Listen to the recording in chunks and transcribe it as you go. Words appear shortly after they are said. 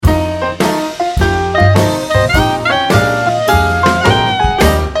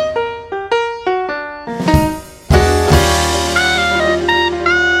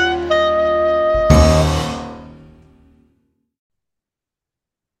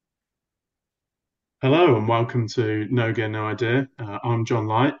Hello and welcome to No Gear No Idea. I'm John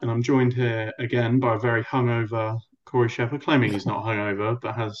Light and I'm joined here again by a very hungover Corey Shepherd, claiming he's not hungover,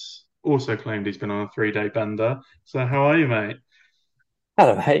 but has also claimed he's been on a 3-day bender. So how are you, mate?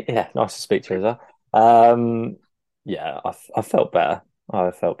 Hello, mate. Yeah, nice to speak to you as well. Yeah, I felt better.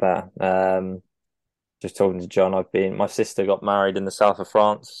 I felt better. Just talking to John, my sister got married in the south of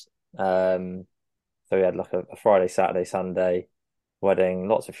France. Um, so we had like a Friday, Saturday, Sunday wedding,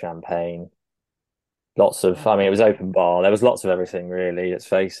 lots of champagne, I mean, it was open bar. There was lots of everything, really, let's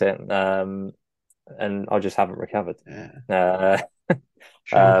face it. And I just haven't recovered. Yeah. Uh,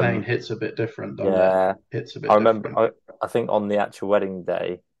 Champagne um, hits a bit different, doesn't it? yeah, Hits a I bit remember, different. I think on the actual wedding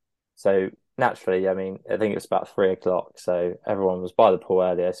day, so naturally, I mean, I think it was about 3 o'clock. So everyone was by the pool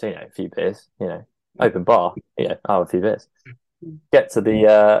earlier. So, a few beers, open bar, a few beers. Get to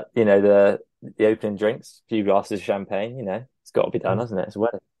the opening drinks, a few glasses of champagne, it's got to be done, hasn't it? It's a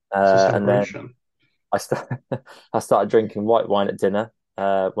wedding. It's a And then celebration. I start, I started drinking white wine at dinner,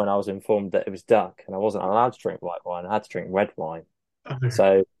 when I was informed that it was duck and I wasn't allowed to drink white wine. I had to drink red wine.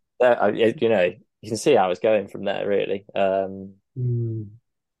 So, you can see how it's going from there, really. Mm.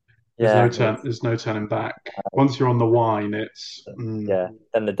 Yeah, it was, There's no turning back. Once you're on the wine, it's yeah.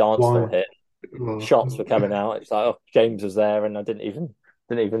 Then the dance floor wine. hit. Shots were coming out. It's like, oh, James was there, and I didn't even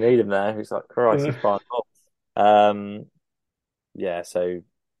need him there. It's like, Christ, Uh, he's fine. Um, yeah. So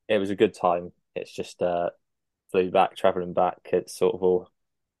it was a good time. It's just flew back, traveling back. It's sort of all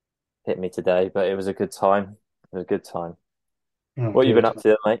hit me today, but it was a good time. It was a good time. oh, What have you been good. up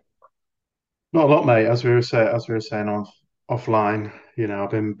to, mate? Not a lot, mate. As we were saying offline,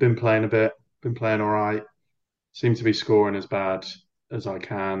 I've been playing a bit, been playing all right. Seem to be scoring as bad as I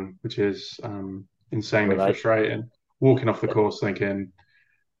can, which is insanely Relate. frustrating. Walking off the course thinking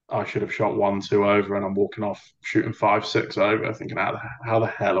I should have shot 1-2 over, and I'm walking off shooting 5-6 over, thinking how the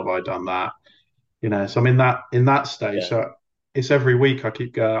hell have I done that? So I'm in that stage. Yeah. So it's every week I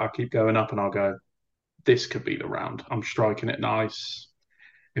keep going up, and I'll go, this could be the round. I'm striking it nice.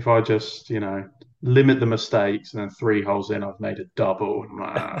 If I just, limit the mistakes and then 3 holes in, I've made a double. I'm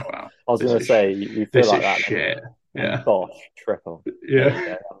like, oh, I wow, was this gonna is sh say you feel this like is that, don't you? shit. And Yeah, bosh, triple. There you yeah,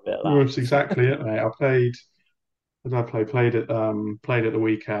 go. Have a bit of well, that's that. exactly it, mate. I played. What did I play? Played at the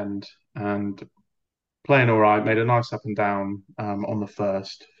weekend and playing all right. Made a nice up and down on the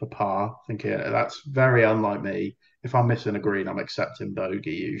first for par. Thinking that's very unlike me. If I'm missing a green, I'm accepting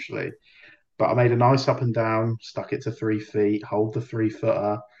bogey usually. But I made a nice up and down, stuck it to 3 feet, hold the 3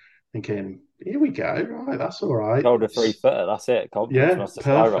 footer, thinking, here we go. Right, that's all right. Shoulder 3 footer. That's it. Confidence Yeah, must have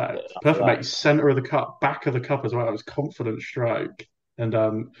skyrocketed perfect. after Perfect, that. mate. Center of the cup, back of the cup as well. It was confident stroke. And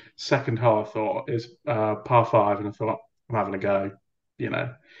second hole, I thought is par five, and I thought I'm having a go, you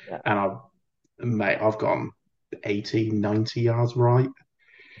know. Yeah. And I've gone 80, 90 yards right.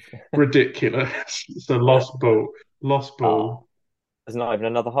 Ridiculous. It's a Yeah. lost ball. Oh, there's not even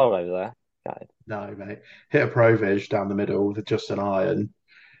another hole over there. Okay. No, mate. Hit a Pro Vis down the middle with just an iron.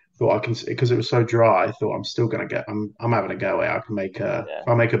 Thought I can because it was so dry. I thought I'm still gonna get. I'm having a go here. I can make a Yeah. if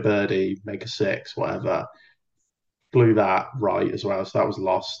I make a birdie, make a six, whatever. Blew that right as well, so that was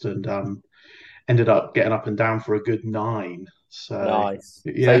lost, and ended up getting up and down for a good nine. So Nice.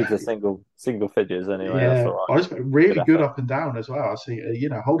 Save yeah, the single figures anyway. That's yeah. all right. I just Good really good effort. up and down as well. I see,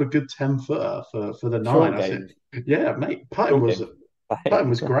 hold a good 10 footer for the nine. Short I said, game. yeah, mate, Short game. putting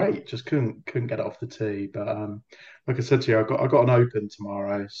was great. Just couldn't get it off the tee. But like I said to you, I got an open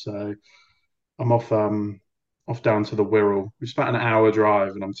tomorrow, so I'm off down to the Wirral. It's about an hour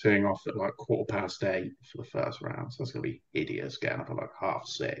drive, and I'm teeing off at like 8:15 for the first round. So that's gonna be hideous getting up at like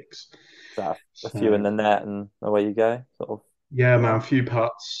 6:30. So a few in So the net and away you go. Sort of. yeah, man, Yeah. a few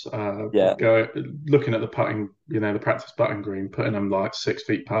putts. Yeah. Go looking at the putting, the practice putting green, putting them like 6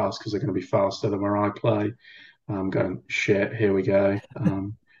 feet past because they're going to be faster than where I play. Going shit, here we go.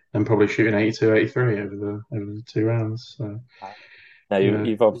 And probably shooting 82, 83 over the 2 rounds. So No, yeah,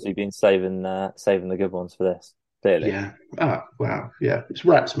 you've obviously been saving the good ones for this. Clearly. yeah. Ah, wow, yeah. It's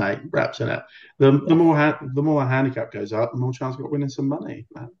reps, mate. Reps in it. Yeah. The more my handicap goes up, the more chance I've got winning some money,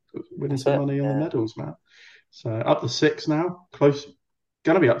 man. Winning That's some it. money on the Yeah. medals, man. So up to six now, close.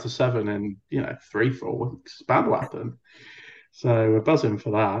 Going to be up to seven in 3, 4 weeks. It's bound to happen. So we're buzzing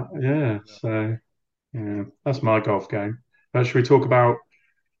for that. Yeah. So yeah, that's my golf game. But should we talk about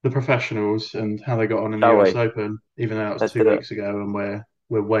the professionals and how they got on in the Shall US we? Open, even though that was Let's two do it. weeks ago and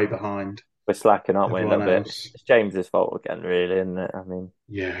we're way behind We're slacking, aren't we, a everyone little bit? else. It's James's fault again, really, isn't it? I mean,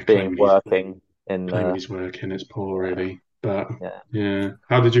 Yeah, being working in claiming the he's working. It's poor, yeah, really. But yeah. yeah,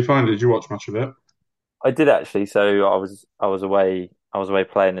 how did you find it? Did you watch much of it? I did actually. So I was away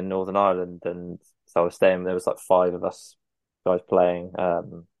playing in Northern Ireland, and so I was staying. There was like five of us guys playing.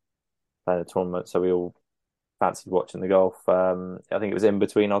 playing a tournament, so we all fancied watching the golf. I think it was in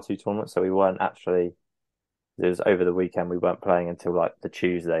between our two tournaments, so we weren't actually. It was over the weekend. We weren't playing until like the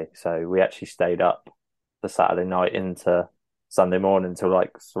Tuesday, so we actually stayed up the Saturday night into Sunday morning until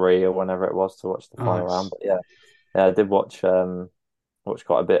like 3 or whenever it was to watch the final round. Nice. But yeah, yeah, I did watch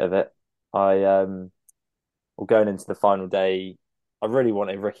quite a bit of it. I well, going into the final day, I really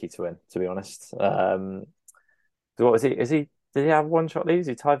wanted Ricky to win, to be honest. So what was he? Did he have one shot lead? Is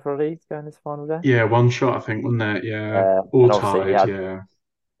he tied for a lead going into the final day? Yeah, one shot, I think, wasn't it? Yeah, all And obviously tied. Yeah,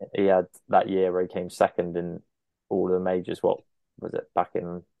 he had that year where he came second in all the majors. What was it back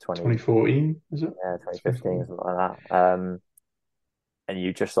in 2014, is it? 2015 or 2014. something like that? And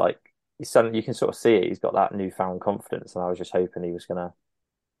you just like you can sort of see it. He's got that newfound confidence, and I was just hoping he was gonna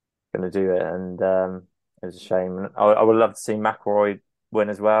do it, and it was a shame. And I would love to see McIlroy win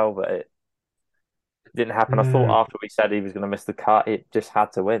as well, but it didn't happen. I thought Yeah, after we said he was going to miss the cut, it just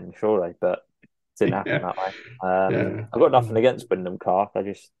had to win, surely, but it didn't happen yeah, that way. yeah. I've got nothing against Wyndham Clark. I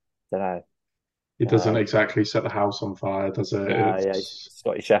just don't know. It doesn't Um, exactly set the house on fire, does it? no, yeah, It's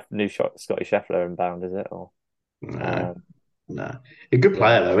New shot, Scotty Scheffler inbound, is it? Or no, um, no. A good yeah,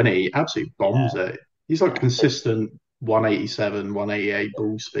 player though, isn't he? He absolutely bombs yeah, it. He's like yeah. It, consistent 187, 188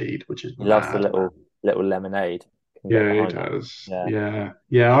 ball speed, which is he loves the mad, man. little lemonade. Can get Yeah, he behind it. does. Yeah, Yeah,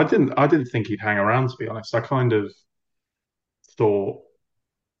 yeah. I didn't think he'd hang around, to be honest. I thought,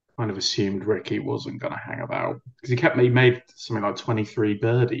 kind of assumed Ricky wasn't going to hang about because he made something like 23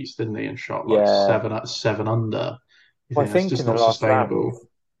 birdies, didn't he, and shot like yeah. seven under. You Well, I think that's think just in the not last round sustainable?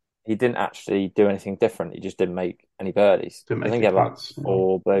 he didn't actually do anything different. He just didn't make any birdies. Didn't I make think the he had like cuts. Yeah.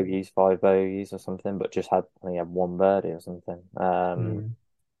 4 bogeys, 5 bogeys or something, but just had I think he had one birdie or something. Mm.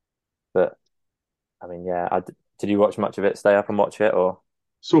 But I mean, yeah, did you watch much of it? Stay up and watch it, or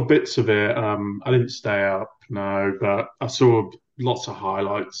Saw bits of it. I didn't stay up, no, but I saw lots of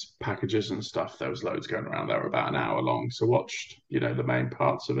highlights, packages and stuff. There was loads going around. They were about an hour long, so watched, the main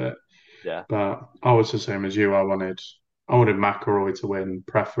parts of it. yeah, But I was the same as you. I wanted McIlroy to win,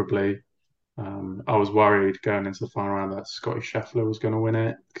 preferably. I was worried going into the final round that Scotty Scheffler was going to win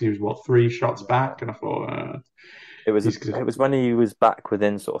it because he was what 3 shots yeah. back, and I thought It he's good. was when he was back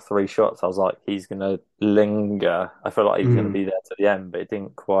within sort of 3 shots. I was like, he's gonna linger. I felt like he was gonna Mm, be there to the end, but it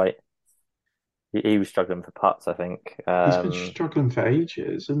didn't quite. He was struggling for putts, I think. he's been struggling for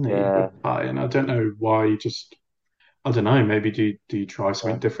ages, isn't he, Yeah, with putting? I don't know why. I don't know. Maybe do you try yeah.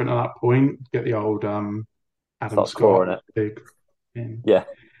 something different at that point? Get the old Adam Starts Scott clawing it. big in Yeah.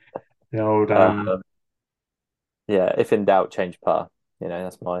 the old Um, Yeah, if in doubt, change putter.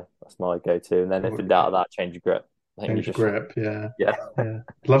 That's my go-to. And then if in doubt of that, change your grip. I think you change just grip. Yeah, yeah. yeah.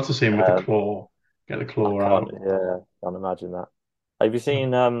 I'd love to see him with the Um, claw. Get the I claw can't out. can't imagine that. Have you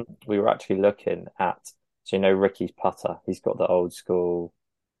seen we were actually looking at Ricky's putter. He's got the old school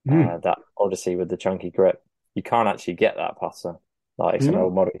Mm, that Odyssey with the chunky grip. You can't actually get that putter. Like it's you an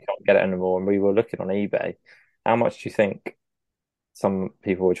old know, model, you can't get it anymore. And we were looking on eBay. How much do you think some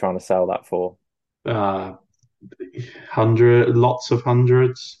people were trying to sell that for? uh, lots of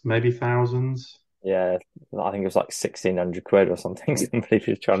hundreds, maybe thousands. Yeah, I think it was like 1,600 quid or something. Somebody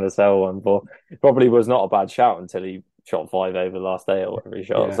was trying to sell one for. Probably was not a bad shout until he shot 5 over the last day or whatever he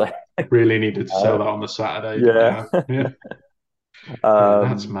shot. Yeah, So, really needed to sell uh, that on the Saturday, didn't yeah, you? Yeah, yeah,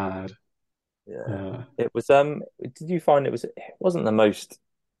 that's um, mad. yeah. Uh, It was. Did you find it wasn't the most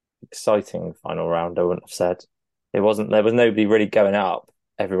exciting final round? I wouldn't have said it wasn't. There was nobody really going up.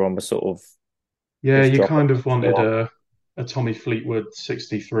 Everyone was sort of yeah, just you dropping kind of as they wanted want. a Tommy Fleetwood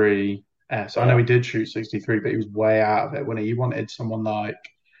 63 S. I know Yeah, he did shoot 63, but he was way out of it when he wanted someone like,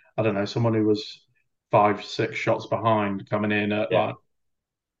 I don't know, someone who was 5, 6 shots behind coming in at yeah, like,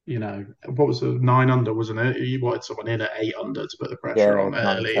 what was it, 9 under, wasn't it? He wanted someone in at 8 under to put the pressure yeah. on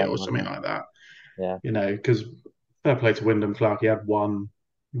Nine, early ten, or wasn't something it? like that. Yeah. Because fair play to Wyndham Clark, he had one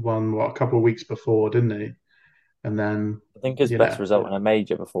what a couple of weeks before, didn't he? And then I think his you best know result in a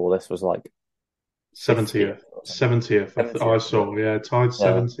major before this was like 50th 70th, or something. 70th. I 70th, yeah. saw, yeah, tied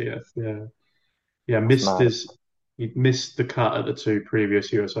Yeah, 70th. Yeah, yeah, that's mad. he missed the cut at the 2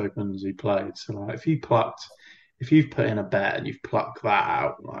 previous US Opens he played. So like, if you've put in a bet and you've plucked that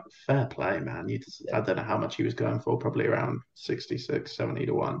out, like fair play, man. Yeah. I don't know how much he was going for, probably around 66, 70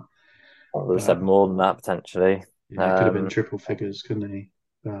 to one. I would have But said more than that potentially. yeah, it could have been Um, triple figures, couldn't he?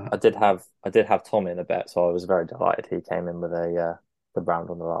 But I did have Tom in a bet, so I was very delighted he came in with a the round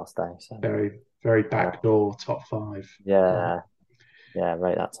on the last day. So very, very uh, backdoor top five. But yeah, yeah,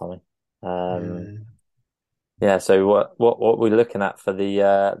 rate that, Tommy. Um, yeah. yeah. So what we're looking at for the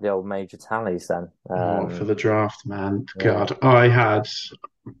old major tallies then? Oh, for the draft, man. Yeah, God,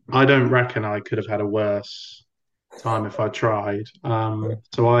 I don't reckon I could have had a worse. time if I tried.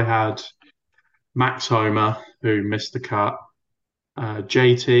 So I had Max Homer, who missed the cut,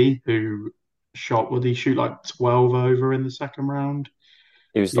 JT, who shot, would he shoot like 12 over in the second round?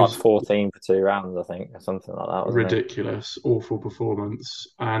 He was He like was 14 for 2 rounds, I think, or something like that, wasn't he? ridiculous, awful performance.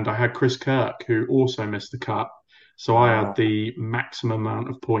 And I had Chris Kirk, who also missed the cut. So I had Ah, the maximum amount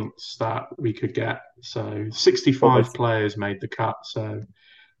of points that we could get. So what 65 was players made the cut. So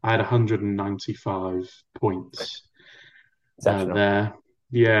I had 195 points exceptional? there.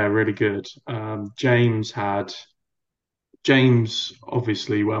 Yeah, really good. James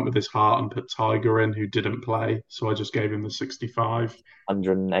obviously went with his heart and put Tiger in, who didn't play. So I just gave him the 65.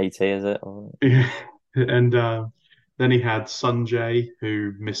 180, is it? Yeah. And then he had Sanjay,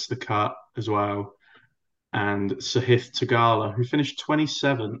 who missed the cut as well, and Sahith Tagala, who finished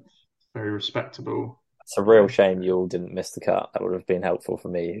 27th. Very respectable. It's a real shame you all didn't miss the cut. That would have been helpful for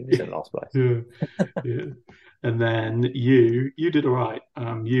me who was in last place. Yeah, yeah. And then you did all right.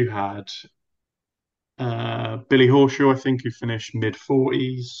 You had Billy Horshaw, I think, who finished mid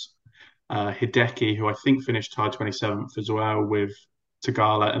 40s. Hideki, who I think finished tied 27th as well with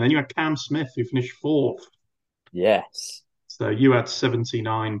Tagala. And then you had Cam Smith, who finished fourth. Yes. So you had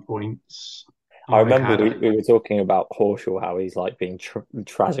 79 points. I I remember had we were talking about Horschel, how he's like being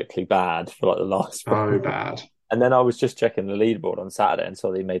tragically bad for like the last so one. bad. And then I was just checking the leaderboard on Saturday and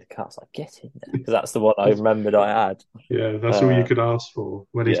saw that he made the cut. I was like, get in there. Because that's the one I remembered I had. Yeah, that's all you Uh, could ask for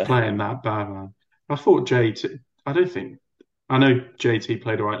when he's yeah. playing that bad, man. I thought JT, I don't think, I know JT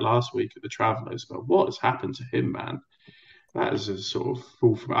played all right last week at the Travellers, but what has happened to him, man? That is a sort of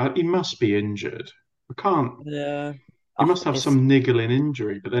fall from, he must be injured. I can't, Yeah. he must have It's some niggling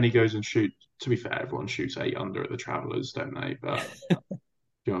injury, but then he goes and shoots. To be fair, everyone shoots 8 under at the Travellers, don't they? But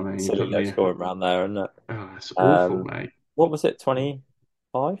do you know what I mean? You silly put low me, scoring around there, isn't it? oh, it's awful, Um, mate. what was it,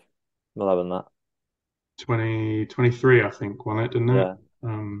 25? 11 that. 2023, I think, won it, didn't it? Yeah.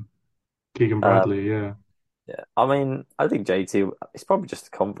 Um, Keegan Um, Bradley, yeah. yeah. I mean, I think JT, it's probably just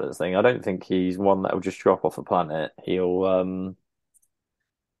a confidence thing. I don't think he's one that will just drop off a planet.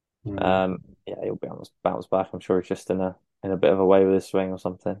 Mm. Yeah, he'll bounce back. I'm sure he's just in a bit of a way with his swing or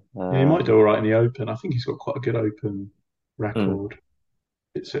something. Yeah, he might do all right in the Open. I think he's got quite a good Open Mm, record.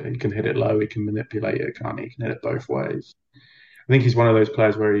 He can hit it low, he can manipulate it, can't he? He can hit it both ways. I think he's one of those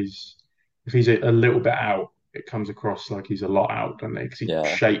players where if he's a little bit out, it comes across like he's a lot out, doesn't he? Because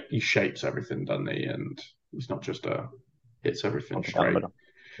yeah, he shapes everything, doesn't he? And he's not just a hits everything up and down the straight middle.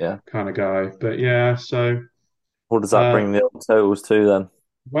 Yeah. kind of guy. But yeah, so What does that uh, bring the totals to then?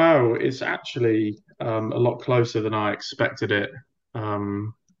 wow, it's actually a lot closer than I expected it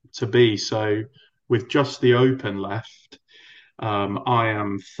um, to be. So with just the Open left. I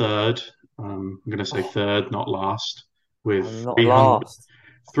am third. I'm going to say Oh, third, not last, with I'm not 300, last.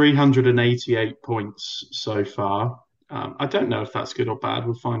 388 points so far. I don't know if that's good or bad.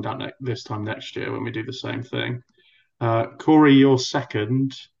 We'll find out this time next year when we do the same thing. Corey, you're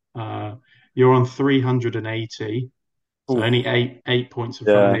second. Uh, you're on 380. So Ooh, only eight points in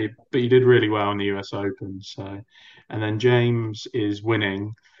front of yeah. me, but you did really well in the US Open. So, and then James is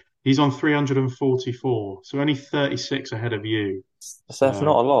winning. He's on 344, so only 36 ahead of you. So that's So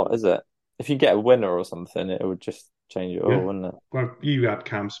not a lot, is it? If you get a winner or something, it would just change it all, yeah, wouldn't it? well, you had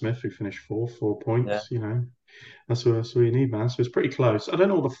Cam Smith who finished fourth, four Yeah. points. You know, that's all you need, man. So it's pretty close. I don't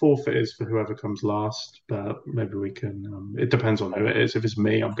know what the forfeit is for whoever comes last, but maybe we can. It depends on who it is. If it's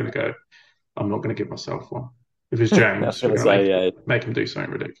me, I'm gonna go. I'm not gonna give myself one. If it's I was James, we're gonna gonna say, yeah. make him do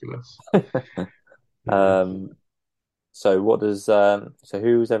something ridiculous. Yeah. Um, so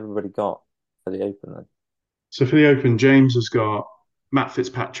who's everybody got for the Open then? So for the Open, James has got Matt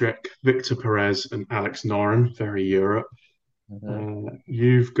Fitzpatrick, Victor Perez, and Alex Noren. Very Europe. Hmm.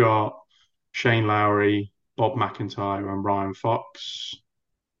 You've got Shane Lowry, Bob McIntyre, and Ryan Fox.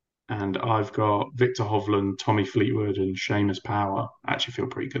 And I've got Victor Hovland, Tommy Fleetwood, and Seamus Power. I actually feel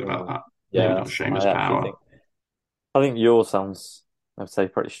pretty good about Oh, that. Maybe yeah, not I Seamus actually Power. think yours sounds, I'd say,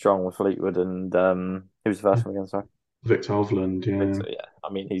 pretty strong with Fleetwood and who was the first one again? Sorry, Victor Hovland, yeah. Victor. Yeah, I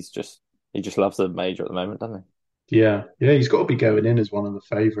mean, he just loves the major at the moment, doesn't Yeah, yeah, he's got to be going in as one of the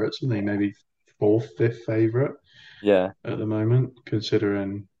favourites, isn't he? Maybe fourth, fifth favourite he? Yeah, at the moment,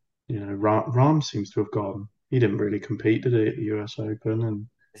 considering, Rahm seems to have gone. He didn't really compete, did he, at the US Open? And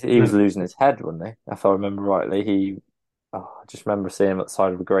he was no, losing his head, wasn't he? If I remember rightly, I just remember seeing him at the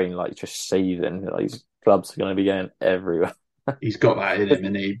side of the green, like just seething. Like his clubs are going to be going everywhere. he's got that in him,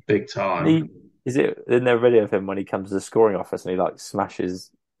 and he big time. He is it in their video of him when he comes to the scoring office and he like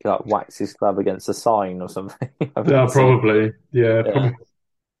smashes, like whacks his club against a sign or something. I've Yeah, never seen. probably. Yeah, Yeah,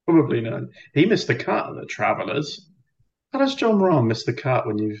 probably not. He missed the cut at the Travellers. How does John Rahm miss the cut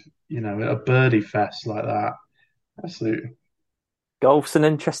when you've, at a birdie fest like that? Absolute Golf's an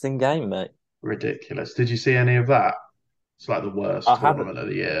interesting game, mate. ridiculous. Did you see any of that? It's like the worst I haven't. tournament of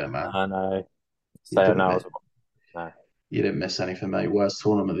the year, man. No, no. You Say it didn't now miss, as well. No. you didn't miss anything, mate. Worst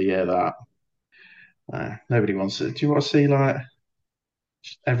tournament of the year, that. Nobody wants it. Do you want to see like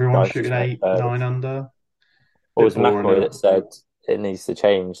everyone Guys shooting just make eight, nine birdies. under? What Bit was boring, McIlroy isn't that said it needs to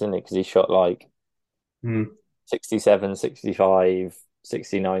change, didn't it? Because he shot like it? Mm, 67, 65,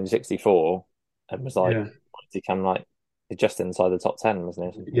 69, 64, and was like, yeah, he come like just inside the top 10, wasn't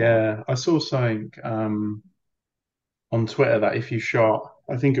he? Something like that. yeah. I saw something on Twitter that if you shot,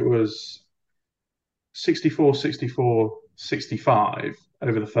 I think it was 64, 64, 65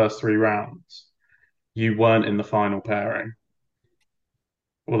 over the first three rounds, you weren't in the final pairing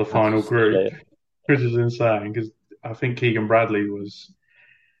or the final group, Absolutely. which is insane because I think Keegan Bradley was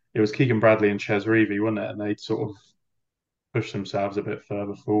it was Keegan Bradley and Ches Reavie, wasn't it? And they sort of pushed themselves a bit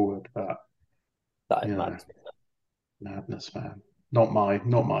further forward, but That is you know, mad. madness, man. Not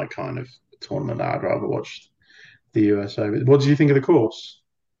my kind of tournament. I'd rather watch the US Open. What did you think of the course?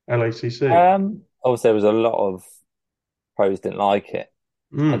 LACC. Obviously, there was a lot of pros didn't like it.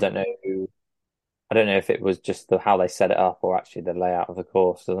 I Mm, don't know. I don't know if it was just how they set it up or actually the layout of the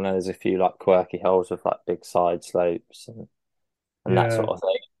course. I know there's a few like quirky holes with like big side slopes and that sort yeah, of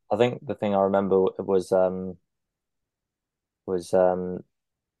thing. I think the thing I remember was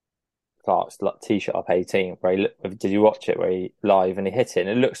Clark's like tee shot up 18 where did you watch it where he live and he hit it and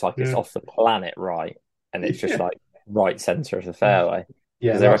it looks like it's yeah, off the planet right and it's just yeah, like right center of the fairway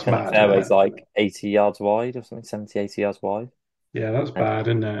yeah. because they That's reckon the mad, isn't fairway's it? like 80 yards wide or something, 70, 80 yards wide. Yeah, that's And bad,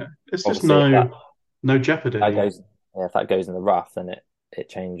 isn't it? It's just obviously if no that jeopardy. goes yeah, if that goes in the rough then it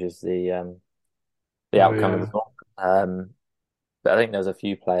changes the Oh outcome of the yeah, tournament. But I think there's a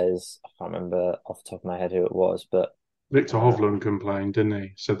few players, I can't remember off the top of my head who it was, but Victor uh, Hovland complained, didn't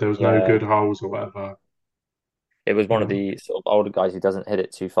he? Said there was no yeah, good holes or whatever. it was one of Um, the sort of older guys who doesn't hit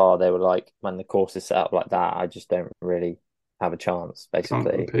it too far. They were like, when the course is set up like that, I just don't really have a chance, can't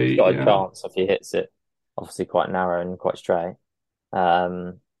basically. He's compete. got a Yeah, chance if he hits it, obviously quite narrow and quite straight.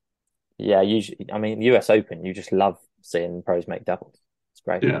 Um, yeah, usually, I mean, US Open, you just love seeing pros make doubles. It's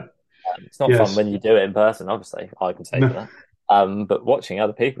great. yeah, It's not fun yes. when you do it in person, obviously, I can say No, for that. But watching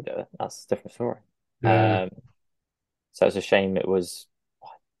other people do it, that's a different story. yeah. Um, so it's a shame it was,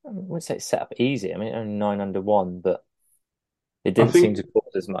 I wouldn't say it's set up easy. I mean, only 9 under 1, but it I didn't seem think to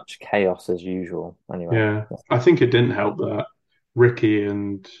cause as much chaos as usual. Anyway, yeah, I think it didn't help that Ricky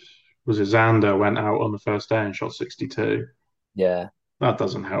and was it Xander went out on the first day and shot 62. yeah, That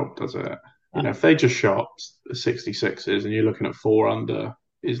doesn't help, does it? You uh, know, if they just shot 66s and you're looking at four under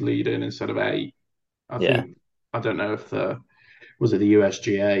is leading instead of eight, I yeah, think I don't know if the was it the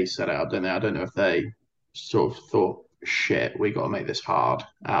USGA set it up, didn't they? I don't know if they sort of thought, shit, we got to make this hard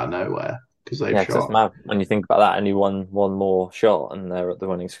out of nowhere because they've yeah. Because it's shot. mad when you think about that, and you won one more shot, and they're at the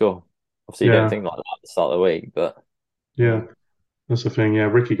winning score. Obviously, you don't Yeah, think like that at the start of the week, but yeah, mm, that's the thing. Yeah,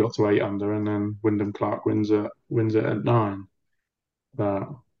 Ricky got to eight under, and then Wyndham Clark wins it at nine. But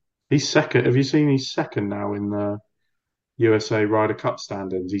he's second. Have you seen he's second now in the USA Ryder Cup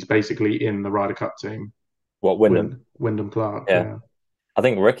standings? He's basically in the Ryder Cup team. what win them? Wyndham Clark. Yeah, Yeah, I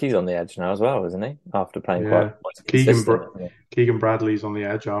think Ricky's on the edge now as well, isn't he? After playing yeah. quite Keegan consistent, Br isn't he? Keegan Bradley's on the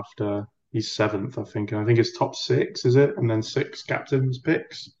edge after he's seventh, I think. And I think it's top six, is it? And then six captains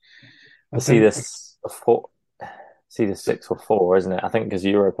picks. I It's either think. a four, it's either So, 6 or 4, isn't it? I think because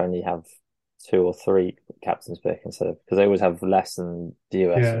Europe only have 2 or 3 captains pick instead of because they always have less than the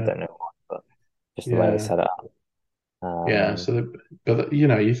US. I yeah, don't know why, but just the way they yeah, set it up. yeah. Um, But you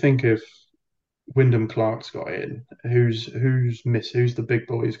know, you think if Wyndham Clark's got in, who's the big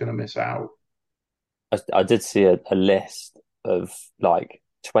boy who's going to miss out? I did see a list of like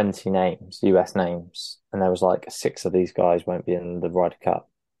 20 names, US names, and there was like 6 of these guys won't be in the Ryder Cup,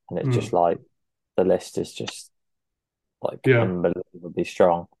 and it's just Hmm. like the list is just like Yeah, unbelievably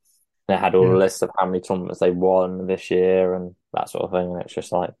strong. And it had all the yeah, lists of how many tournaments they won this year and that sort of thing. And it's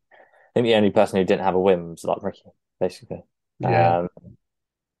just like I think the only person who didn't have a win was like Ricky, basically. yeah, Um,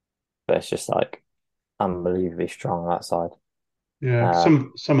 but it's just like unbelievably strong on that side. yeah. Uh,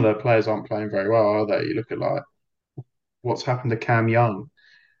 Some of their players aren't playing very well, are they? You look at like what's happened to Cam Young.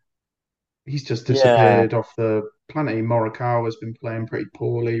 He's just yeah, disappeared off the planet. Morikawa's been playing pretty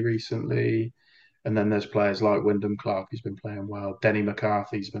poorly recently. And then there's players like Wyndham Clark, who's been playing well. Denny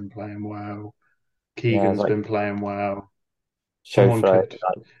McCarthy's been playing well. yeah, it's Keegan's like been playing well. Someone Chauffeur. could,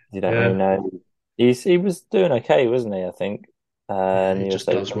 Like, you don't really yeah, know. He was doing okay, wasn't he? I think yeah, in he the US just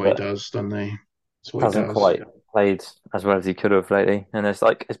does Open, what he but does, doesn't he? That's what he hasn't does. quite played as well as he could have lately. And there's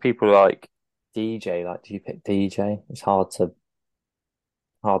people like DJ. Like, do you pick DJ? It's hard to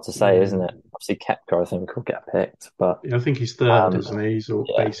hard to say, isn't Yeah. it? Obviously, Kepka, I think, will get picked, but Yeah, I think he's third, um, isn't he?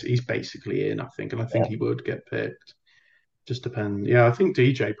 yeah, He's basically in, I think, and I think yeah, he would get picked. Just depend. Yeah, I think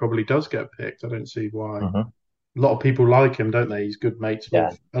DJ probably does get picked. I don't see why. hmm A lot of people like him, don't they? He's good mates yeah.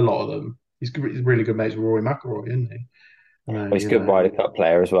 with a lot of them. He's really good mates with Rory McIlroy, isn't he? I know, Well, he's a good Ryder Cup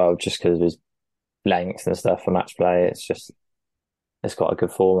player as well, just because of his length and stuff for match play. It's got a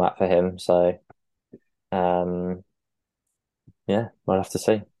good format for him. So um, yeah, we'll have to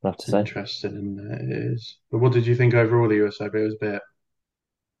see. We'll have to it's see. interesting, and it is. But what did you think overall of the US Open? It was a bit.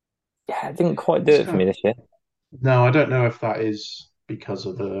 Yeah, it didn't quite do It's it for kind me this year. no, I don't know if that is because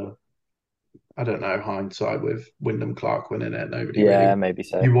of the. I don't know hindsight with Wyndham Clark winning it. Nobody Yeah, really. maybe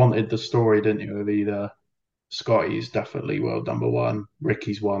so. You wanted the story, didn't you? Of either Scotty's definitely world number one,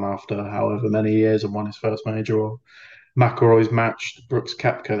 Ricky's won after however many years and won his first major, or McIlroy's matched Brooks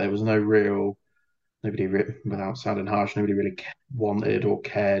Koepka. There was no real nobody, without sounding harsh, nobody really wanted or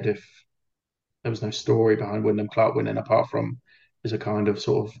cared if there was no story behind Wyndham Clark winning, apart from as a kind of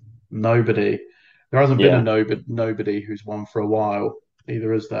sort of nobody. There hasn't been a Yeah, nobody who's won for a while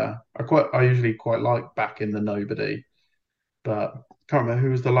either, is there? I usually quite like back in the nobody, but I can't remember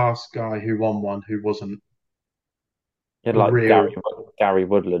who was the last guy who won one who wasn't you had a like real Gary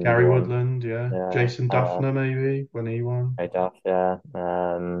Woodland Gary one. Woodland, yeah, Yeah, Jason Duffner maybe when he won. Hey Duff, yeah.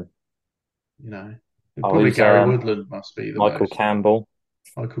 You know, probably Who's Gary Woodland must be the Michael most. Campbell?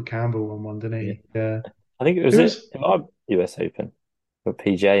 Michael Campbell won one, didn't Yeah. he? Yeah. I think it was Who it. was It might be US Open, but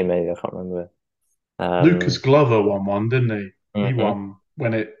PGA maybe I can't remember. Lucas Um, Glover won one, didn't he? He mhm. won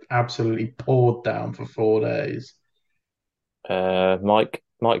when it absolutely poured down for 4 days.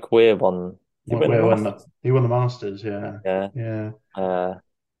 Mike Weir won. Did he Like win the where when Masters? he won the Masters, yeah, Yeah. yeah, Uh,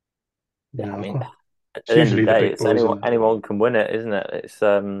 yeah. yeah. I mean, at It's the end of usually the the day, big it's boys, anyone isn't it? anyone can win it, isn't it? It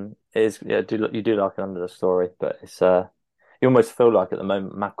is yeah. You do like an underdog story, but it's you almost feel like at the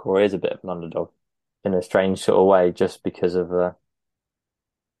moment McIlroy is a bit of an underdog in a strange sort of way, just because of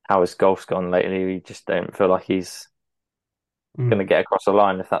how his golf's gone lately. We just don't feel like he's going to Mm, get across the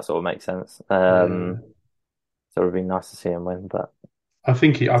line, if that sort of makes sense. yeah, So it would be nice to see him win, but I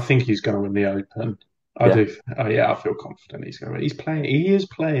think he's going to win the Open. I yeah, do. Oh yeah, I feel confident he's going to. He's playing. He is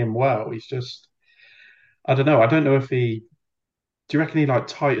playing well. He's just. I don't know. I don't know if he. Do you reckon he like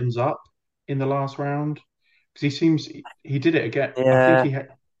tightens up in the last round? Because he did it again. I think yeah. he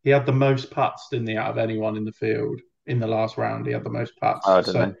had the most putts, didn't he, out of anyone in the field in the last round. He had the most putts. I don't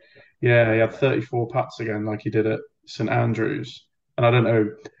So know. yeah, he had 34 putts again, like he did at St Andrews. And I don't know,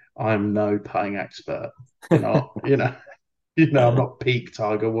 I'm no putting expert. I'm not peak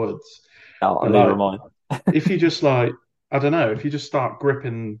Tiger Woods, No, but neither like am I. if you just like I don't know, if you just start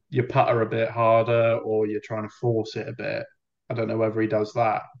gripping your putter a bit harder or you're trying to force it a bit, I don't know whether he does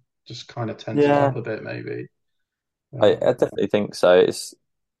that. Just kind of tense it Yeah, up a bit, maybe. I definitely think so. It's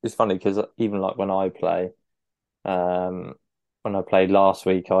funny because even like um, when I played last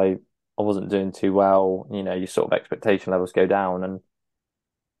week, I wasn't doing too well. You know, your sort of expectation levels go down, and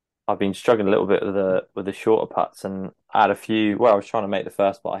I've been struggling a little bit with the shorter putts, and I had a few. Well, I was trying to make the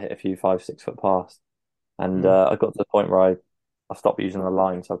first, but I hit a few 5, 6 foot past, and Mm, I got to the point where I stopped using the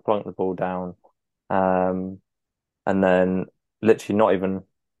line, so I plunked the ball down, um, and then literally not even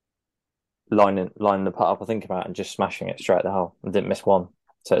lining the putt up I think about and just smashing it straight at the hole and didn't miss one.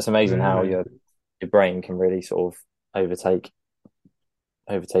 So it's amazing how really? your brain can really sort of overtake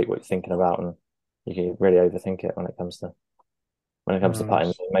what you're thinking about, and you can really overthink it when it comes to putting.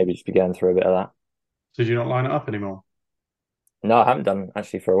 Nice. Maybe just be going through a bit of that. Did you not line it up anymore? No, I haven't done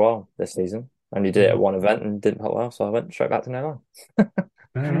actually for a while this season. Only did it at Mm, one event and didn't putt well, so I went straight back to no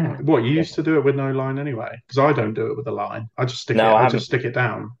fair enough. line. What, you Yeah. used to do it with no line anyway? Because I don't do it with a line. No, I I just haven't. stick it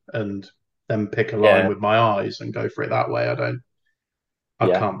down and then pick a line Yeah, with my eyes and go for it that way. I yeah,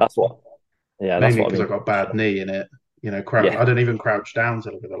 can't. that's Mainly what I've because been I've got bad doing. knee in it. Yeah, I don't even crouch down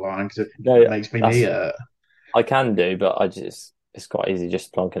to look at the line because it no, makes me knee that's hurt. I can do, but it's quite easy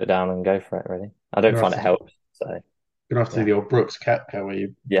just plonking it down and go for it. Really, I don't Gonna have find to it do, helps. So gonna have to do yeah, the old Brooks Koepka where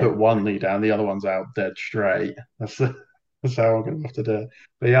you yeah, put one knee down, the other one's out dead straight. That's how I'm gonna have to do it.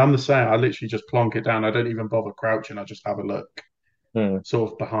 But yeah, I'm the same. I literally just plonk it down. I don't even bother crouching. I just have a look hmm,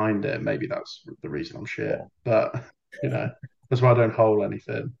 sort of behind it. Maybe that's the reason I'm shit. yeah. But you know, that's why I don't hole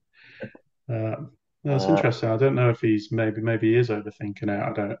anything. No, it's Uh, interesting. I don't know if maybe he is overthinking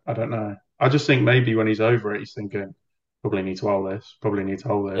it. I don't know. I just think maybe when he's over it, he's thinking probably need to hold this, probably need to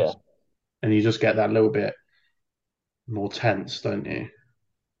hold yeah, this, and you just get that little bit more tense, don't you?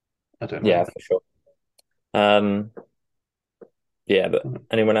 I don't yeah, know. for sure. Um, yeah, but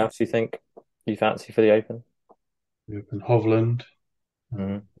anyone else you think you fancy for the Open? And Hovland,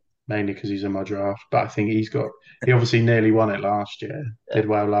 Hmm. mainly because he's in my draft. But I think he obviously nearly won it last year. Yeah. Did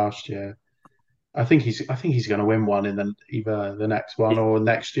well last year. I think he's going to win one in either the next one He's, or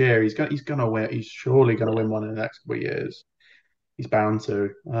next year. He's going to win. He's surely going to win one in the next couple of years. He's bound to.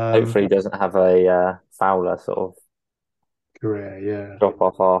 hopefully, he doesn't have a Fowler sort of Career, yeah, drop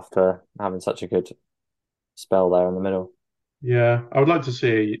off after having such a good spell there in the middle. yeah. I would like to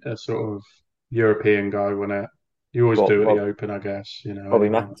see a sort of European guy win it. You always What, do at the what Open, I guess. Bobby Anyone.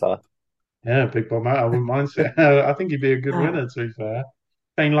 McIntyre? Yeah, Big Bob Matt. I wouldn't mind seeing. I think he'd be a good winner. To be fair,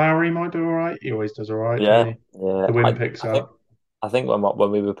 Shane Lowry might do all right. He always does all right, doesn't Yeah, he? yeah. The win picks I think up. I think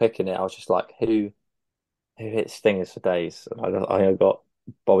when we were picking it, I was just like, who hits stingers for days? I got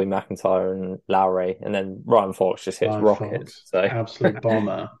Bobby McIntyre and Lowry, and then Ryan Fox just hits Ryan rockets. Fox, So absolute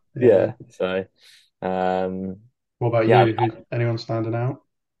bomber. Yeah. yeah, so um, What about yeah, you? Anyone standing out?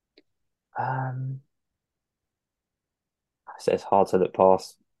 um, it's hard to look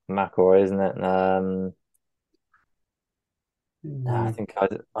past McIlroy, isn't it? No, I Yeah, think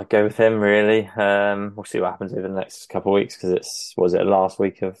I'd go with him really. We'll see what happens over the next couple of weeks because was it last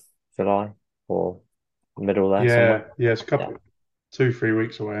week of July or middle there somewhere? yeah. It's a Yeah. couple, 2, 3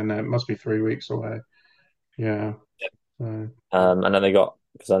 weeks away, and it must be 3 weeks away. Yeah. So, And then they got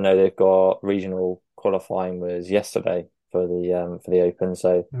because I know they've got regional qualifying was yesterday for the Open.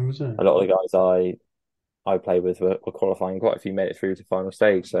 So where was it? a lot of the guys I play with were qualifying. Quite a few made it through to final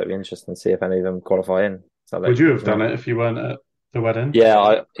stage. So it'd be interesting to see if any of them qualify in. So Would you let have you know. done it if you weren't at the wedding? Yeah,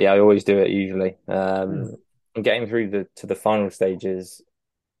 I always do it usually. Yeah. And getting through to the final stages.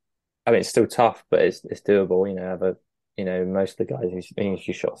 I mean, it's still tough, but it's doable. Most of the guys even if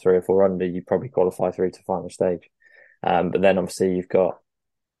you shot 3 or 4 under, you probably qualify through to final stage. But then obviously you've got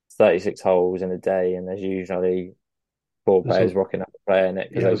 36 holes in a day, and there's usually four There's a, players rocking up and playing it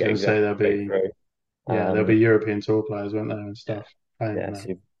because yeah, I they was get going to say exempt straight through. there'll be Um, European Tour players, won't there, and yeah, stuff playing in yeah, that.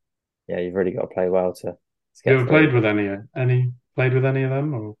 you've really got to play well to You get ever through. played with any played with any of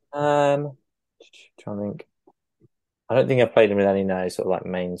them or Um, Trying to think. I don't think I've played with any now sort of like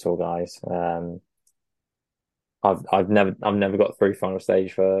main tour guys. I've never got through final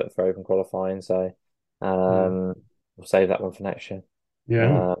stage for open qualifying, so yeah, um, we'll save that one for next year.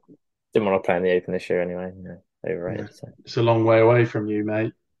 yeah, Uh, didn't want to play in the open this year anyway. yeah. Overrated. So. It's a long way away from you,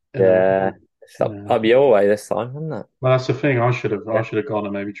 mate. Yeah, it's Yeah. up your way this time, isn't it? Well, that's the thing. I Yeah, should have gone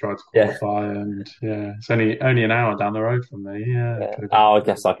and maybe tried to yeah, qualify, and yeah, it's only an hour down the road from me. Yeah, yeah. could have gone. Oh, I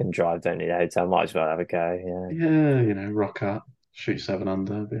guess I can drive. Don't need a hotel. Might as well have a go. Yeah, rock up, shoot 7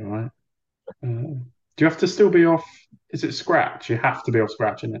 under, be all right. Do you have to still be off? Is it scratch? You have to be off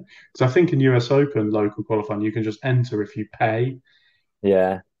scratch in it because I think in US Open local qualifying you can just enter if you pay.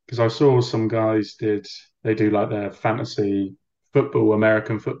 Yeah. Because I saw some guys they do like their fantasy football,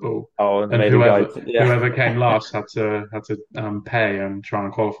 American football, Oh, and and maybe go. Yeah, whoever came last had to pay and try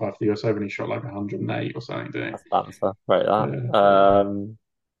and qualify for the US Open. He shot like 108 or something, didn't that's that stuff. Right, he? that.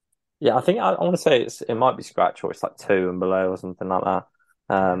 Yeah, I think I want to say it might be scratch or it's like two and below or something like that.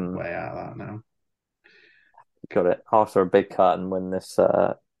 Yeah, Um, way out of that now. Got it. After a big cut and win this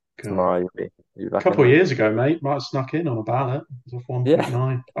God. tomorrow, you'll be A back in couple of there. years ago, mate, might have snuck in on a ballot. I was off Yeah.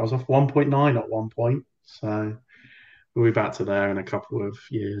 1.9. I was off 1.9 at one point. So we'll be back to there in a couple of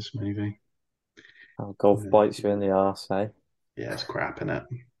years, maybe. Oh, golf Yeah, bites you in the arse, eh? yeah, it's crap in it.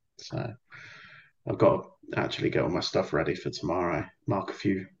 So I've got to actually get all my stuff ready for tomorrow.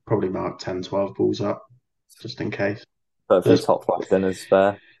 Probably mark 10, 12 balls up just in case. But a few There's, top flight dinners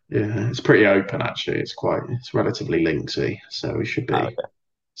spare. yeah, it's pretty open actually. It's relatively linksy, so we should Oh, be okay.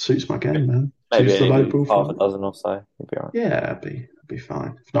 suits my game, man. Maybe Suits the only do local half a flight. dozen or so. You'll be all Yeah, it'd be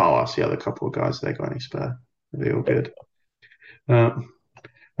fine. If not, I'll ask the other couple of guys if they got any spare. It'll be all right. good. Uh,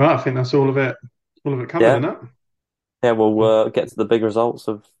 right, I think that's all of it covered, Yeah, isn't it? yeah. We'll get to the big results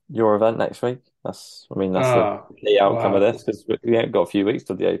of your event next week. That's the Ah, key outcome of wow. this because we haven't got a few weeks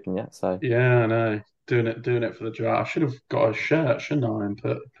till the Open yet. So Yeah, I know. Doing it for the draft. I should have got a shirt, shouldn't I, and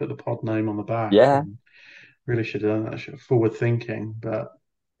put the pod name on the back. yeah, And really should have done that. I should have forward thinking, but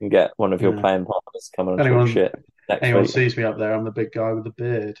you can get one of your yeah. playing partners coming If and talk anyone shit next anyone week. sees me up there, I'm the big guy with the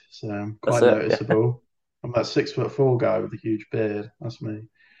beard, so I'm That's quite it. Yeah, noticeable. I'm that 6'4" guy with the huge beard. That's me.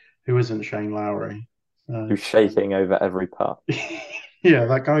 Who isn't Shane Lowry? So, who's shaking over every putt. yeah,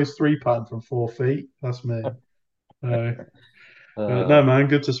 that guy's three putting from 4 feet. That's me. So, but no, Uh, man,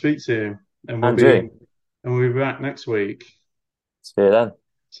 good to speak to you, and we'll Andrew, be and we'll be back next week. see you then.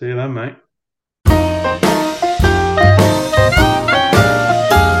 See you then, mate.